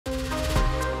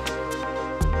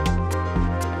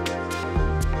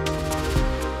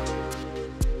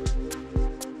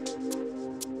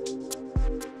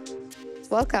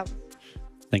Welcome.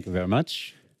 Thank you very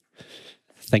much.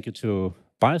 Thank you to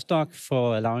BioStock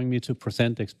for allowing me to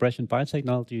present ExpreS2ion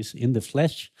biotechnologies in the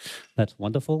flesh. That's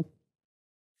wonderful.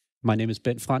 My name is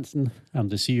Frandsen. I'm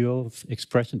the CEO of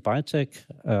ExpreS2ion Biotech,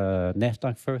 a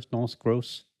Nasdaq First North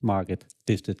Growth Market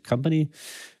listed company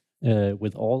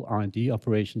with all R&D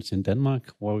operations in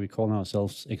Denmark, where we call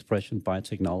ourselves ExpreS2ion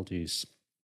Biotechnologies.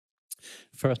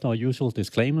 First, our usual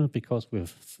disclaimer, because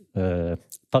we're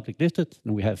public listed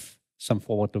and we have some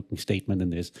forward-looking statement in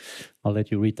this. I'll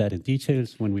let you read that in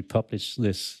details when we publish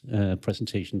this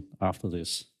presentation after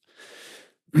this.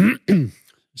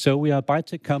 So we are a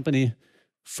biotech company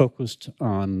focused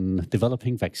on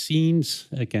developing vaccines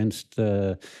against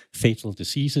fatal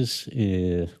diseases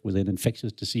within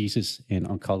infectious diseases in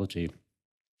oncology.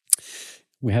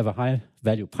 We have a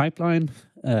high-value pipeline.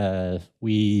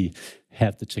 We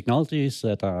have the technologies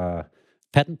that are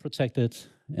patent protected,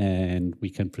 and we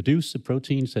can produce the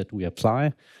proteins that we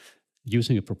apply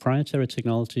using a proprietary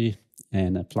technology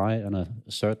and apply on a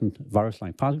certain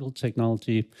virus-like particle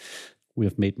technology. We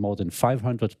have made more than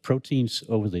 500 proteins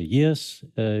over the years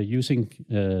using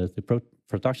the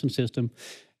production system,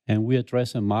 and we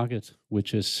address a market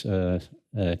which is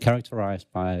characterized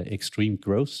by extreme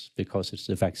growth because it's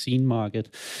the vaccine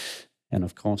market. And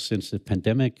of course, since the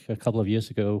pandemic a couple of years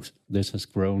ago, this has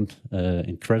grown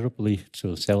incredibly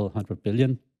to several $100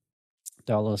 billion.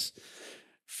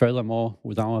 Furthermore,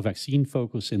 with our vaccine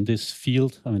focus in this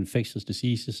field of infectious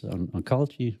diseases and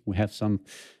oncology, we have some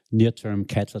near-term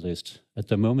catalyst. At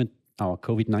the moment, our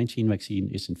COVID-19 vaccine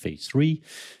is in phase 3,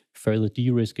 further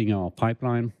de-risking our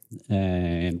pipeline,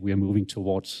 and we are moving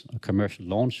towards a commercial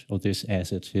launch of this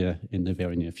asset here in the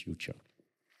very near future.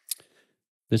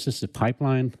 This is the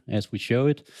pipeline as we show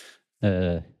it,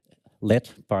 led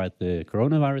by the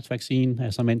coronavirus vaccine,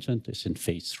 as I mentioned, is in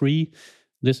phase 3.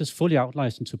 This is fully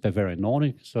out-licensed to Bavarian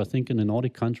Nordic. So I think in the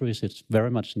Nordic countries, it's very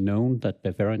much known that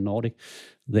Bavarian Nordic,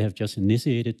 they have just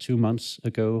initiated 2 months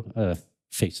ago a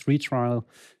phase 3 trial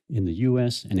in the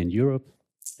US and in Europe.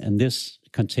 And this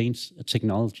contains a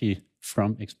technology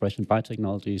from ExpreS2ion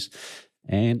Biotechnologies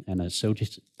and an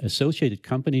associated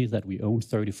company that we own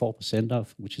 34%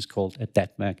 of, which is called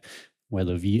AdaptVac, where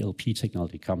the VLP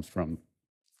technology comes from.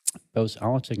 Both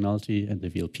our technology and the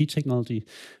VLP technology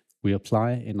we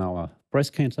apply in our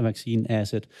breast cancer vaccine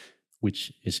asset,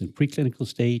 which is in preclinical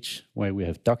stage, where we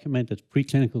have documented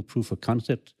preclinical proof of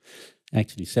concept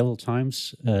actually several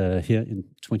times here in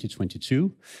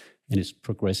 2022, and is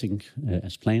progressing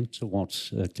as planned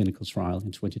towards a clinical trial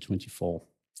in 2024.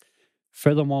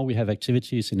 Furthermore, we have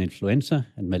activities in influenza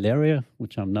and malaria,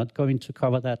 which I'm not going to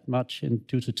cover that much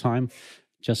due to time.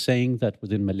 Just saying that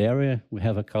within malaria, we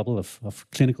have a couple of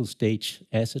clinical stage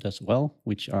assets as well,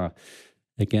 which are,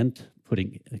 again,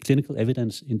 putting clinical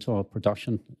evidence into our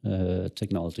production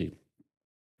technology.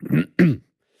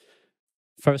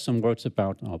 First, some words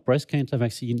about our breast cancer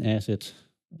vaccine asset.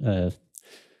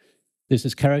 This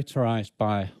is characterized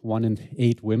by 1 in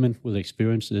 8 women will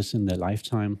experience this in their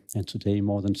lifetime, and today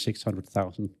more than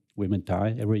 600,000 women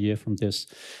die every year from this.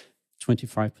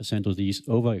 25% of these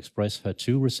overexpress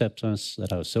HER2 receptors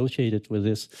that are associated with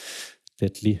this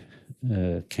deadly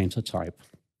cancer type.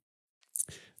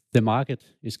 The market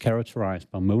is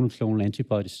characterized by monoclonal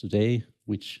antibodies today,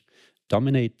 which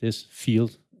dominate this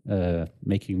field,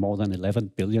 making more than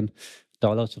 $11 billion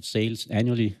of sales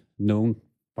annually, known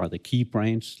by the key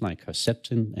brands like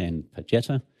Herceptin and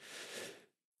Perjeta.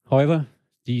 However,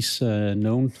 these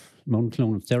known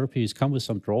monoclonal therapies come with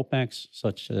some drawbacks,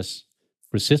 such as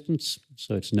resistance.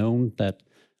 So it's known that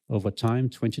over time,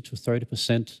 20 to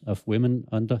 30% of women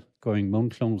undergoing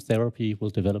monoclonal therapy will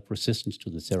develop resistance to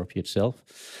the therapy itself.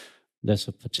 There's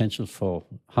a potential for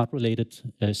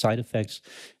heart-related side effects,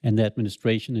 and the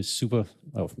administration is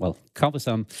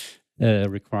cumbersome,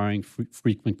 requiring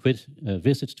frequent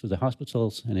visits to the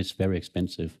hospitals, and it's very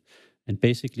expensive. And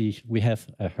basically, we have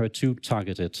a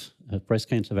HER2-targeted breast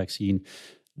cancer vaccine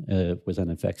with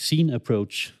a vaccine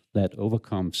approach that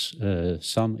overcomes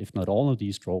some, if not all of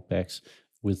these drawbacks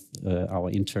with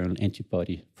our internal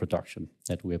antibody production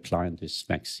that we apply in this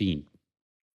vaccine.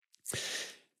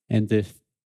 And the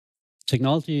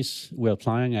technologies we're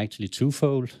applying are actually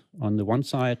twofold. On the one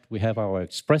side, we have our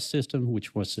ExpreS system,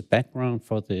 which was the background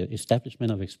for the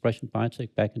establishment of ExpreS2ion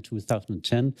Biotech back in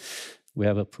 2010. We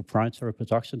have a proprietary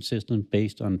production system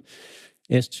based on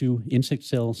S2 insect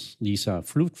cells. These are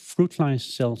fruit fly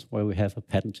cells where we have a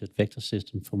patented vector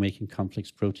system for making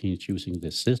complex proteins using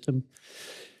this system.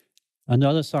 On the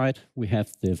other side, we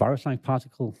have the virus-like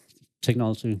particle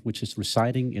technology, which is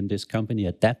residing in this company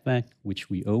AdaptVac, which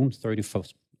we own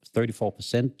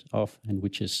 34% of, and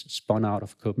which is spun out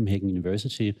of Copenhagen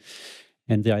University.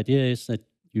 And the idea is that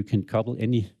you can couple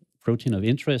any protein of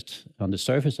interest on the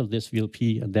surface of this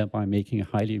VLP and thereby making a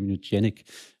highly immunogenic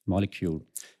molecule.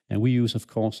 And we use, of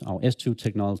course, our S2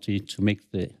 technology to make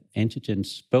the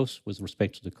antigens both with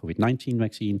respect to the COVID-19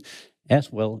 vaccine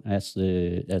as well as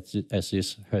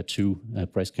this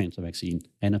HER2 breast cancer vaccine,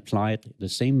 and apply it the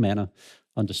same manner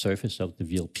on the surface of the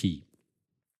VLP.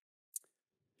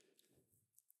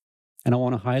 And I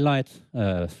want to highlight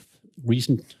a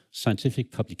recent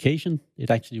scientific publication. It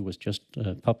actually was just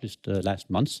published last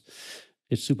month.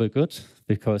 It's super good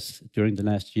because during the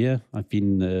last year, I've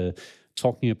been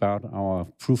talking about our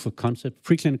proof of concept,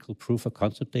 preclinical proof of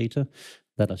concept data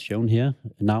that are shown here.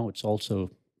 And now it's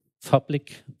also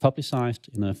publicized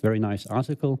in a very nice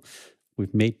article.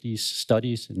 We've made these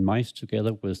studies in mice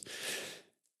together with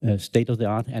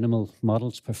state-of-the-art animal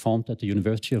models performed at the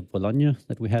University of Bologna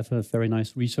that we have a very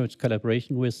nice research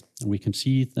collaboration with. And we can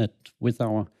see that with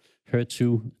our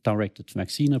HER2-directed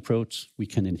vaccine approach, we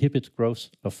can inhibit growth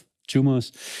of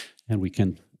tumors, and we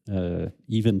can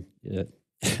even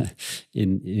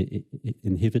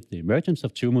inhibit the emergence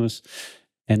of tumors.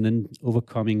 And then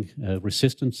overcoming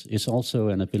resistance is also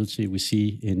an ability we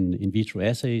see in vitro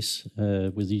assays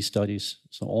with these studies.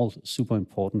 So all super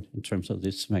important in terms of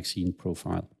this vaccine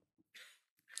profile.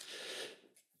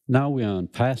 Now we are on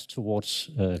path towards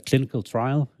clinical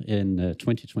trial in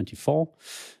 2024.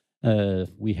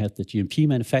 We have the GMP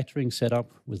manufacturing set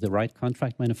up with the right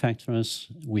contract manufacturers.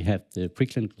 We have the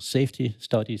preclinical safety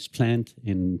studies planned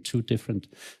in 2 different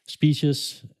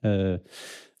species.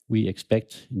 We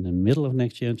expect in the middle of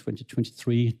next year, in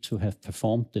 2023, to have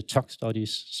performed the tox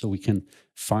studies so we can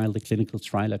file the clinical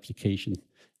trial application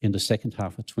in the second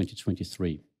half of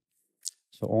 2023.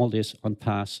 So all this on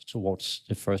path towards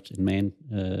the first in-man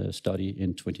study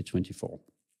in 2024.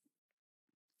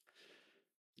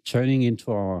 Turning into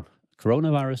our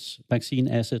coronavirus vaccine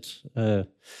asset, there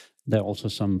are also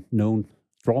some known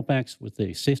drawbacks with the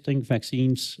existing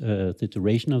vaccines, the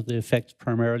duration of the effect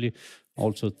primarily,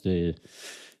 also the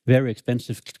very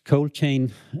expensive cold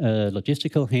chain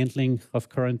logistical handling of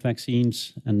current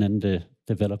vaccines, and then the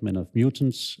development of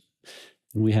mutants.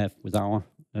 And we have, with our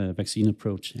vaccine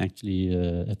approach, actually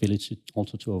ability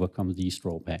also to overcome these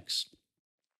drawbacks.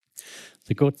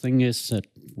 The good thing is that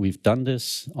we've done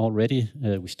this already.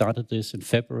 We started this in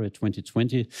February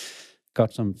 2020,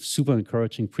 got some super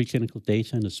encouraging preclinical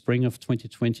data in the spring of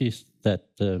 2020 that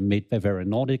made Bavarian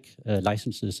Nordic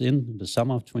licenses in the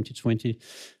summer of 2020.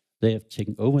 They have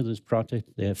taken over this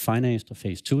project. They have financed a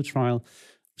phase 2 trial,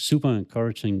 super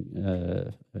encouraging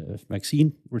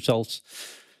vaccine results.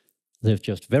 They've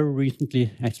just very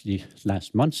recently, actually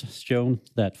last month, shown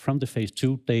that from the phase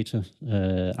 2 data,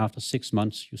 after 6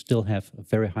 months, you still have a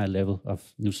very high level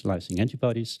of neutralizing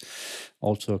antibodies,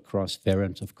 also across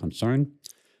variants of concern.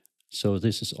 So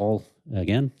this is all,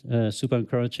 again, super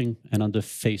encouraging. And on the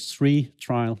phase 3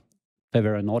 trial,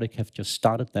 Bavarian Nordic have just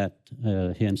started that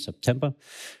here in September.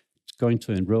 It's going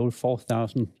to enroll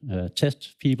 4,000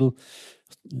 test people,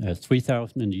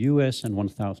 3,000 in the US and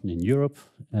 1,000 in Europe.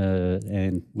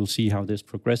 And we'll see how this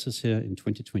progresses here in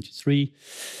 2023.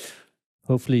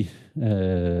 Hopefully,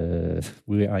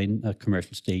 we are in a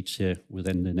commercial stage here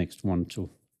within the next 1 to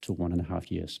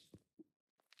 1.5 years.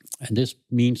 And this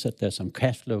means that there's some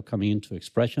cash flow coming into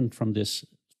ExpreS2ion from this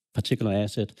particular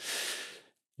asset.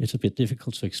 It's a bit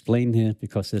difficult to explain here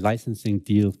because the licensing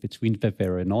deal between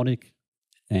Bavarian Nordic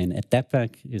and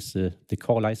AdaptVac is the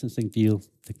core licensing deal.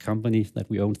 The company that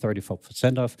we own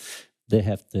 34% of, they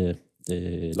have the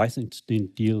licensing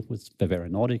deal with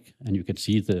Bavarian Nordic, and you can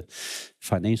see the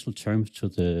financial terms to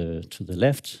the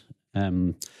left.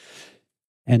 And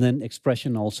then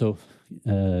ExpreS2ion also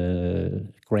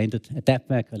granted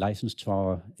AdaptVac a license to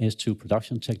our S2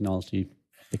 production technology,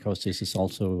 because this is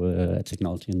also a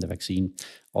technology in the vaccine,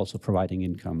 also providing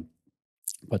income.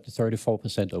 But the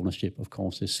 34% ownership, of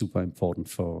course, is super important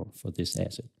for this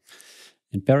asset.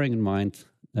 And bearing in mind,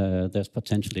 there's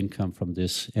potential income from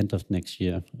this end of next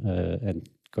year and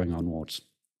going onwards.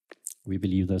 We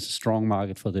believe there's a strong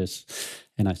market for this.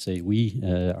 And I say we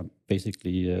are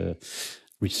basically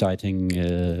reciting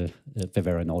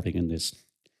Bavarian Nordic in this.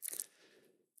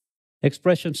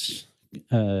 ExpreS2ion's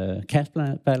cash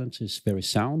balance is very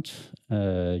sound.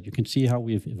 You can see how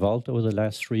we've evolved over the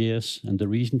last 3 years. And the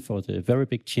reason for the very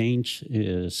big change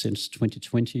since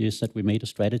 2020 is that we made a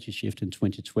strategy shift in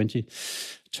 2020,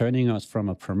 turning us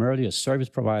from primarily a service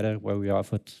provider where we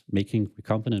offered making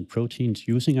recombinant proteins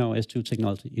using our S2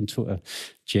 technology into a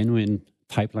genuine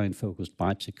pipeline-focused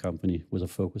biotech company with a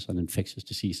focus on infectious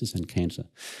diseases and cancer.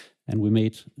 And we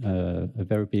made a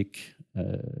very big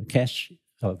cash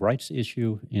rights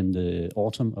issue in the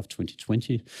autumn of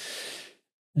 2020.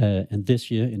 And this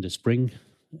year in the spring,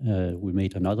 we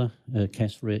made another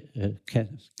cash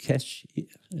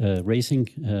raising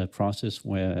process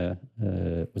where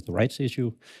with the rights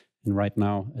issue. And right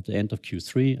now, at the end of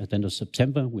Q3, at the end of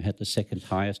September, we had the second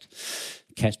highest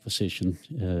cash position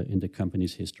in the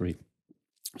company's history.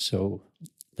 So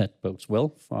that bodes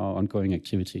well for our ongoing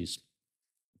activities.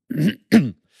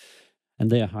 And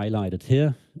they are highlighted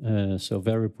here. So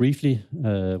very briefly,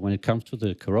 when it comes to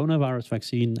the coronavirus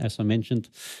vaccine, as I mentioned,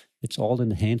 it's all in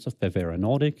the hands of Bavarian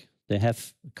Nordic. They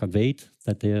have conveyed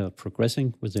that they are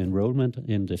progressing with the enrollment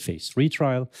in the phase 3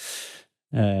 trial.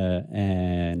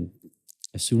 And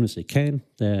as soon as they can,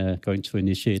 they're going to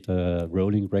initiate a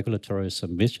rolling regulatory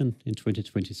submission in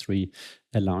 2023,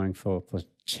 allowing for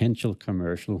potential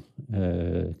commercial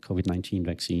COVID-19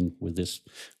 vaccine with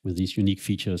these unique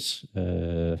features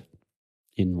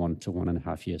in 1 to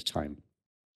 1.5 years' time.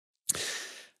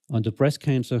 On the breast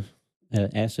cancer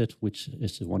asset, which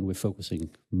is the one we're focusing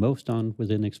most on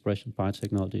within ExpreS2ion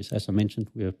Biotechnologies, as I mentioned,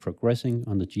 we are progressing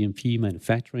on the GMP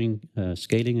manufacturing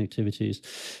scaling activities,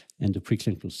 and the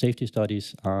preclinical safety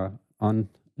studies are on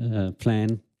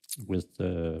plan with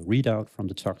the readout from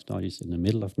the tox studies in the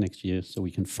middle of next year, so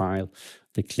we can file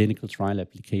the clinical trial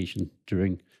application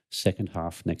during second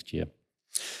half next year.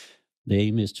 The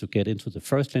aim is to get into the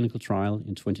first clinical trial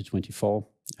in 2024,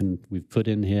 and we've put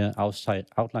in here outside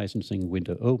out-licensing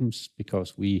window opens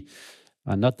because we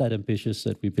are not that ambitious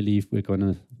that we believe we're going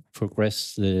to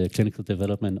progress the clinical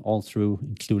development all through,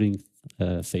 including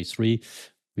phase 3.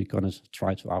 We're going to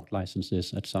try to out-license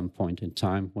this at some point in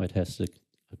time where it has a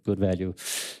good value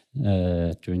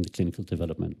during the clinical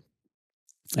development.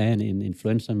 And in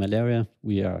influenza and malaria,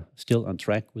 we are still on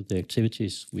track with the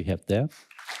activities we have there.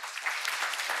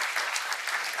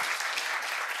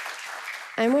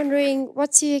 I'm wondering,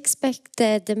 what do you expect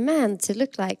the demand to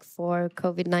look like for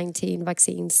COVID-19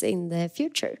 vaccines in the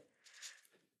future?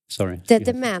 Sorry. The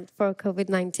demand for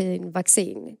COVID-19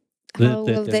 vaccine. How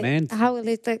will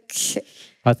it look?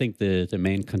 I think the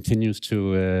demand continues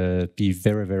to be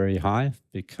very, very high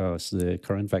because the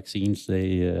current vaccines,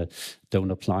 they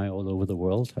don't apply all over the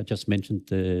world. I just mentioned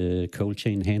the cold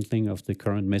chain handling of the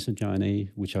current messenger RNA,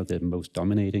 which are the most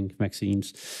dominating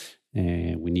vaccines.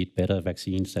 We need better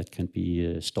vaccines that can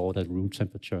be stored at room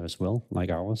temperature as well,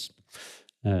 like ours.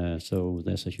 So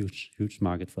there's a huge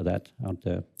market for that out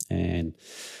there. And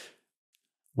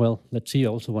well, let's see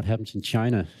also what happens in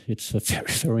China. It's a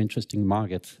very, very interesting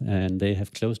market, and they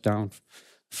have closed down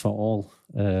for all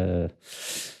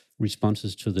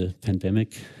responses to the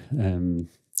pandemic. I'm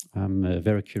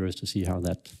very curious to see how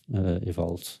that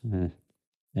evolves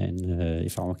and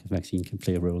if our vaccine can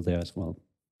play a role there as well.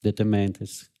 The demand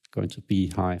is going to be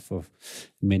high for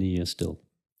many years still.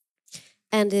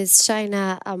 And is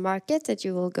China a market that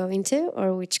you will go into,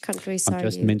 or which countries are you aiming for?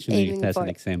 I'm just mentioning it as an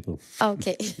example.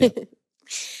 Okay.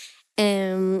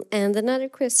 And another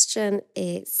question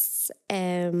is,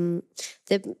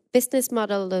 the business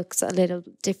model looks a little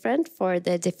different for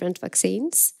the different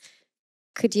vaccines.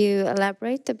 Could you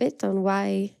elaborate a bit on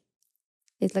why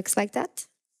it looks like that?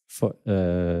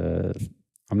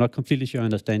 I'm not completely sure I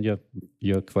understand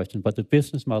your question, but the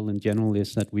business model in general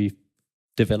is that we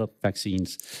develop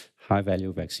vaccines,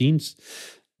 high-value vaccines,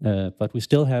 but we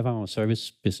still have our service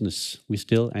business. We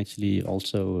still actually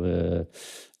also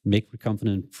make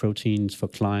recombinant proteins for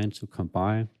clients who come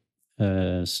by.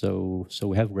 So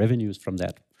we have revenues from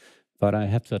that. But I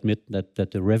have to admit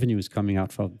that the revenues coming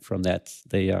out from that,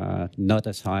 they are not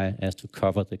as high as to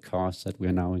cover the costs that we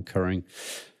are now incurring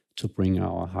to bring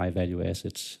our high-value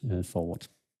assets forward.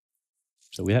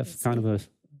 So we have kind of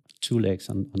two legs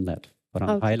on that. But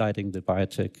I'm highlighting the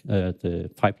biotech, the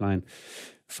pipeline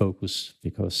focus,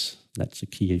 because that's a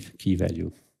key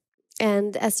value.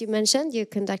 And as you mentioned, you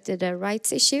conducted a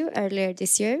rights issue earlier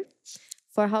this year.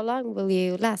 For how long will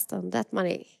you last on that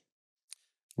money?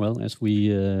 Well, as we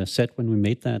said when we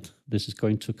made that, this is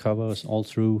going to cover us all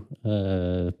through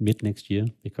mid next year,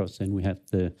 because then we have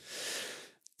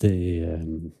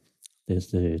there's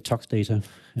the tox data,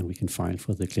 and we can file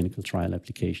for the clinical trial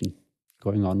application.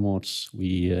 Going onwards,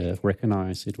 we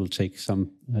recognize it will take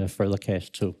some further cash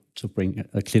to bring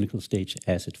a clinical stage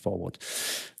asset forward.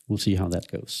 We'll see how that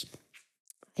goes.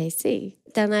 I see.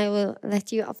 Then I will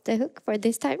let you off the hook for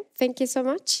this time. Thank you so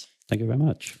much. Thank you very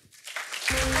much.